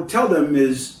what I would tell them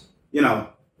is, you know,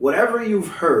 whatever you've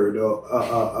heard,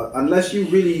 or unless you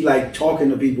really like talking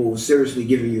to people who seriously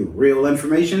giving you real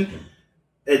information,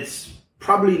 it's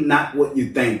probably not what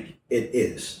you think it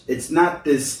is. It's not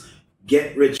this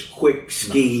get rich quick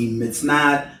scheme. No. It's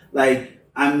not like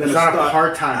I'm gonna start a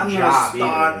part-time job. I'm gonna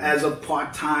start as a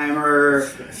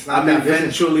part-timer. I'm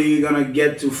eventually gonna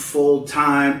get to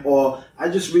full-time, or I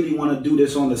just really want to do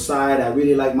this on the side. I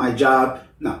really like my job.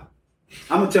 No,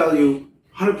 I'm gonna tell you,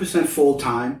 100%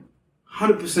 full-time,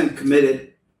 100%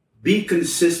 committed. Be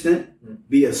consistent.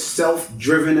 Be a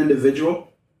self-driven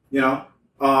individual. You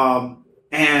know,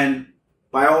 and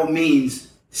by all means,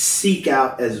 seek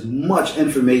out as much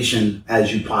information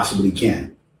as you possibly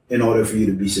can in order for you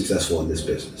to be successful in this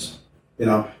business. You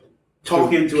know,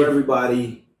 talking to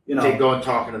everybody, you know. Going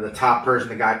talking to the top person,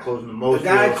 the guy closing the most deals. The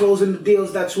guy deals. closing the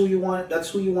deals, that's who you want to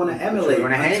emulate. You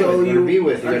want to hang with, you want to be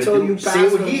with. Until you pass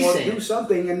them or do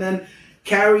something, and then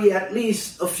carry at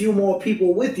least a few more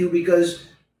people with you, because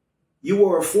you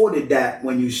were afforded that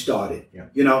when you started.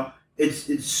 You know,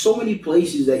 it's so many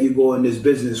places that you go in this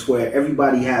business where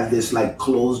everybody has this like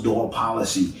closed door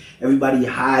policy. Everybody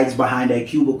hides behind that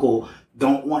cubicle,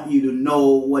 don't want you to know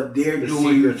what they're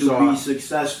doing to be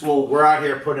successful. We're out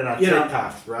here putting on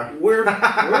TikToks, bro.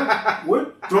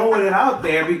 We're throwing it out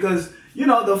there because, you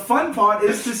know, the fun part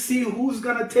is to see who's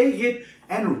gonna take it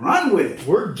and run with it.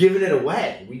 We're giving it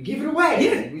away. We give it away.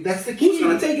 Yeah, that's the key. Who's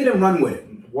gonna take it and run with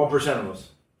it? 1% of us.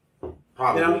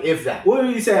 Probably, you know, if that. What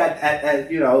did you say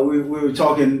at you know, we were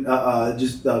talking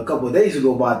just a couple of days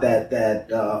ago about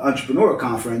that entrepreneur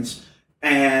conference,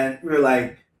 and we were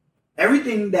like,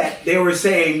 everything that they were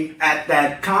saying at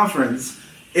that conference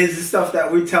is the stuff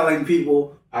that we're telling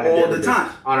people all the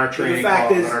time. On our training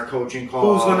calls, on our coaching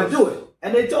calls. Who's going to do it?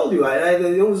 And they told you,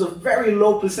 it was a very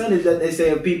low percentage that they say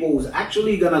of people who's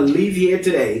actually going to leave here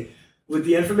today with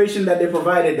the information that they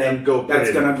provided them,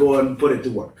 that's going to go and put it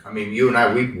to work. I mean, you and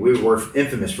I, we were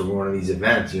infamous for one of these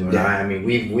events. You and I mean,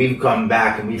 we've come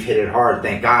back and we've hit it hard.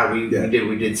 Thank God we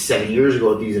did 7 years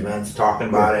ago at these events, talking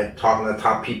about it, talking to the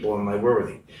top people. And like, where were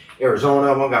they?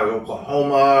 Arizona, one guy was in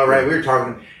Oklahoma, right? We were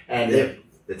talking, and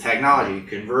the technology,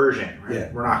 conversion, right?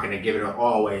 Yeah. We're not going to give it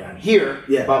all away on here,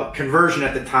 Yeah. but conversion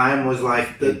at the time was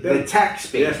like the tech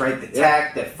space, Yeah. right? The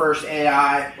tech, the first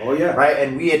AI, Oh yeah. right?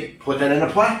 And we had put that into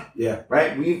play, Yeah.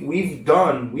 right? We've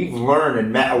learned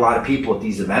and met a lot of people at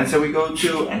these events that we go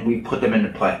to, and we put them into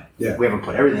play. Yeah. We haven't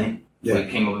put everything. Yeah.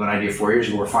 We came up with an idea 4 years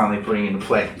ago. We're finally putting it into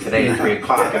play today at 3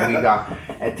 o'clock, and we got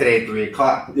at today at 3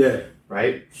 o'clock. Yeah.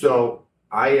 Right. So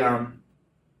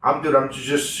I'm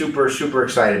just super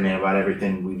excited, man, about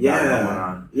everything we've got going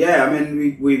on. Yeah, I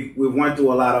mean, we went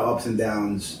through a lot of ups and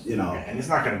downs, you know. And it's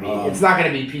not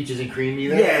gonna be peaches and cream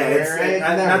either. Yeah, it's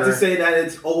not to say that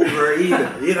it's over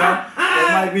either. You know,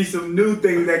 there might be some new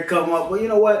things that come up, but you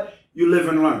know what? You live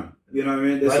and learn. You know what I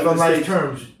mean? Life on life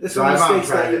terms. There's some mistakes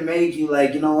that you make. You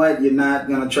like, you know what? You're not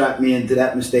gonna trap me into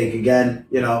that mistake again.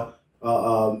 You know,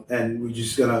 and we're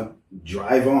just gonna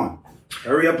drive on.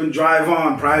 Hurry up and drive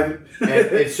on, Private.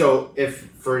 and so, if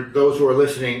for those who are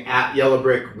listening at Yellow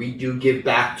Brick, we do give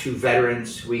back to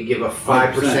veterans. We give a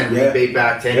 5% rebate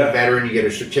back to any veteran. You get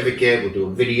a certificate. We'll do a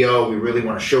video. We really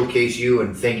want to showcase you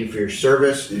and thank you for your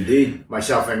service. Indeed.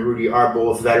 Myself and Rudy are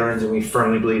both veterans, and we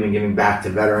firmly believe in giving back to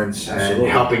veterans and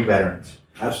helping veterans.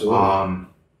 Absolutely.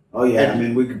 Oh yeah, I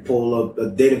mean, we could pull up a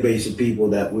database of people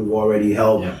that we've already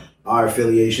helped. Yeah. Our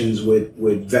affiliations with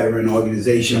veteran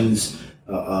organizations.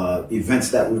 Events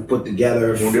that we've put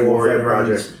together for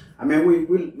veterans. I mean,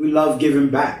 we love giving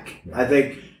back. I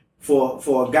think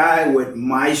for a guy with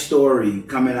my story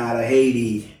coming out of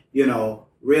Haiti, you know,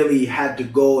 really had to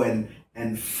go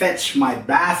and fetch my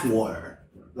bath water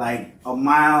like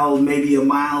maybe a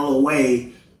mile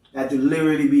away. Had to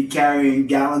literally be carrying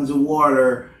gallons of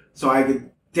water so I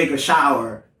could take a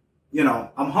shower. You know,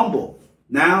 I'm humble.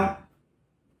 Now,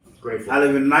 grateful. I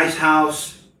live in a nice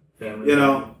house. Family. You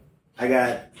know. I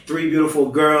got 3 beautiful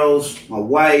girls, my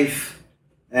wife,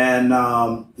 and,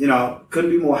 you know, couldn't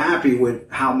be more happy with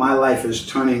how my life is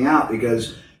turning out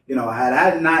because, you know, had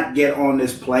I not get on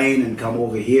this plane and come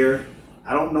over here,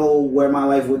 I don't know where my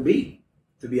life would be,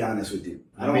 to be honest with you.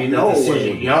 I don't know.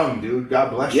 Young, dude. God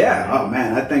bless you. Yeah. Oh,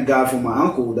 man. I thank God for my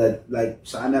uncle that, like,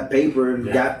 signed that paper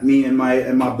and got me and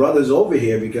my brothers over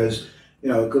here because, you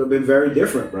know, it could have been very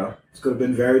different, bro. It could have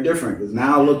been very different. Because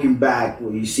now looking back,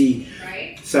 when you see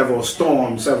several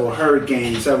storms, several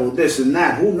hurricanes, several this and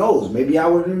that, who knows? Maybe I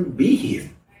wouldn't even be here.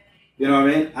 You know what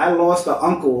I mean? I lost an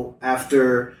uncle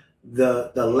after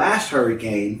the last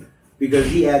hurricane because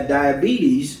he had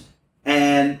diabetes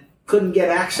and couldn't get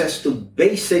access to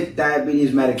basic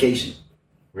diabetes medication.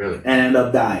 Really? And ended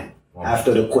up dying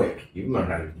after the quake. You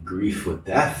learned how to grief with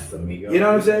death, amigo. You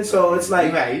know what I'm saying? So it's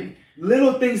like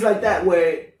little things like that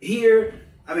where here,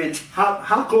 I mean,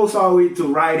 how close are we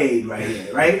to Rite Aid right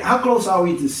here, right? How close are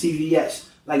we to CVS?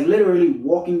 Like literally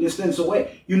walking distance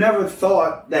away. You never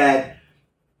thought that,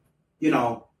 you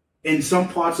know, in some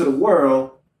parts of the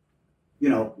world, you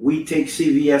know, we take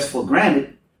CVS for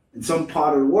granted. In some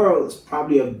part of the world, it's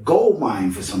probably a gold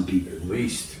mine for some people. At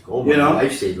least gold mine,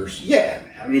 lifesavers. Yeah,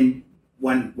 man. I mean,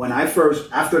 when I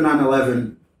first, after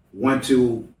 9/11, went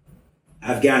to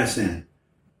Afghanistan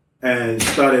and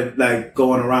started like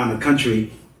going around the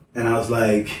country, and I was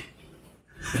like,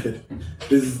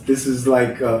 this is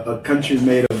like a country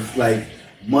made of like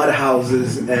mud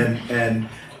houses and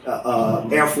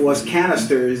Air Force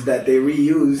canisters that they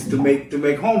reuse to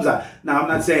make homes out. Now I'm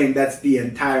not saying that's the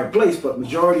entire place, but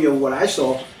majority of what I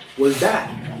saw was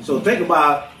that. So think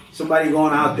about somebody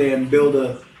going out there and build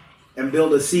a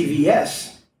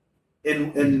CVS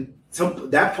in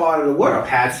that part of the world. Or a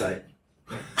pad site.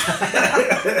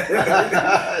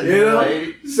 You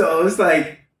know? So it's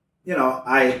like, you know,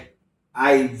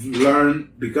 I've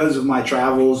learned because of my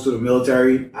travels to the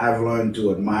military, I've learned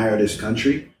to admire this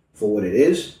country for what it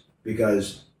is,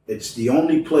 because it's the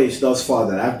only place thus far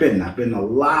that I've been. I've been a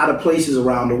lot of places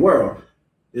around the world.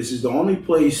 This is the only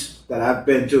place that I've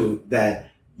been to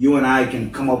that you and I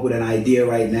can come up with an idea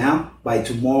right now. By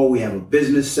tomorrow, we have a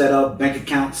business set up, bank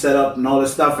account set up, and all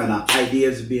this stuff, and our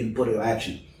ideas are being put into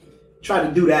action. Try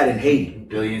to do that in Haiti.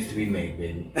 Billions to be made,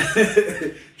 baby.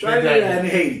 Try to do that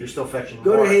in Haiti. You're still fetching.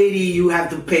 Go to Haiti, you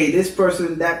have to pay this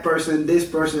person, that person, this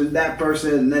person, that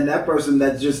person, and then that person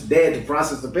that's just there to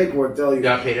process the paperwork tell you,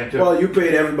 gotta pay them too. Well, you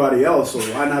paid everybody else, so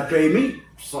why not pay me? I'm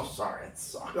so sorry, it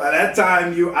sucks. By that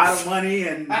time, you're out of money,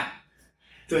 and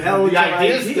to hell with the your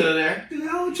idea's idea. still there. To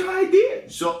hell with your idea.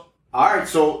 So, all right,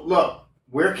 so look.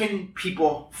 Where can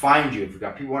people find you? If you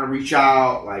got people want to reach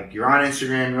out, like you're on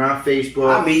Instagram, you're on Facebook.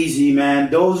 I'm easy,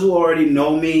 man. Those who already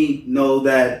know me know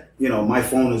that, you know, my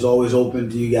phone is always open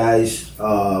to you guys.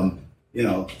 You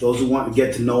know, those who want to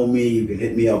get to know me, you can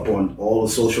hit me up on all the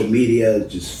social media.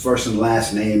 Just first and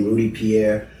last name, Rudy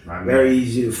Pierre. Right, very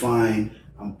easy to find.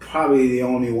 I'm probably the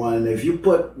only one. If you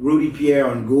put Rudy Pierre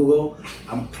on Google,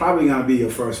 I'm probably gonna be your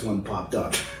first one popped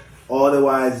up.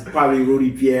 Otherwise, probably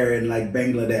Rudy Pierre in like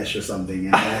Bangladesh or something,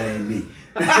 and that ain't me.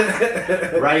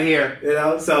 Right here. You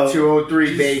know, so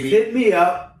 203, baby. Hit me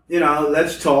up. You know,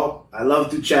 let's talk. I love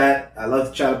to chat. I love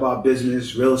to chat about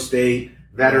business, real estate,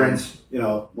 Veterans. You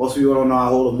know, most people don't know I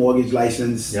hold a mortgage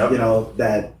license. Yep. You know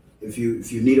that if you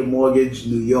need a mortgage,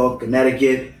 New York,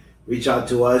 Connecticut, reach out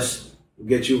to us. We'll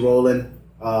get you rolling.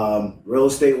 Real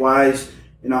estate wise,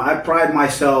 you know, I pride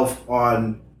myself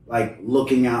on like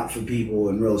looking out for people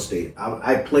in real estate.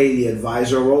 I play the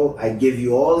advisor role. I give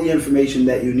you all the information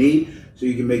that you need so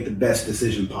you can make the best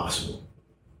decision possible.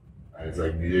 It's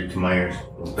like music to my ears.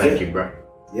 Thank you, bro.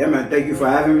 Yeah, man. Thank you for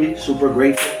having me. Super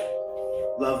grateful.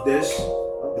 Love this.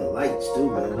 Love the lights too,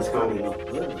 man. It's gonna look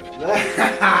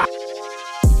good.